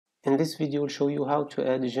In this video, I'll show you how to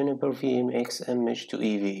add Juniper vMX image to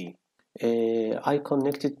EVE. I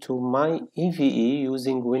connected to my EVE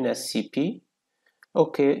using WinSCP.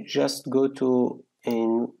 Okay, just go to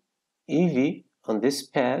in EVE on this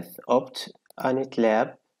path, opt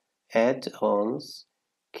unetlab, add-ons,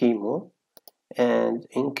 chemo, and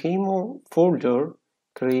in chemo folder,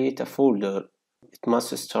 create a folder. It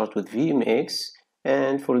must start with vMX,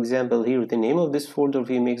 and for example, here the name of this folder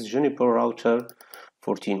vMX Juniper router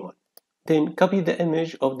 14.1. Then copy the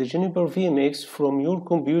image of the Juniper vMX from your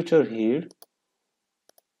computer here.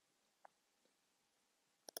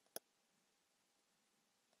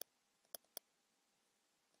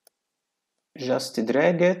 Just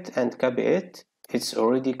drag it and copy it. It's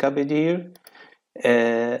already copied here.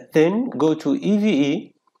 Then go to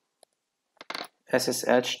EVE,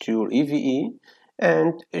 SSH to your EVE,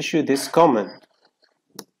 and issue this command.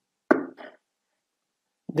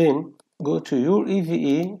 Then go to your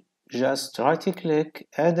EVE, just right-click,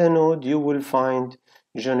 add a node, you will find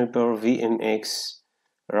Juniper vMX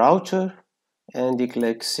router, and you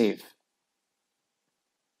click save.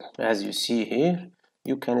 As you see here,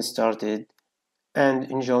 you can start it and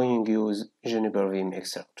enjoying use Juniper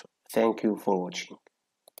vMX router. Thank you for watching.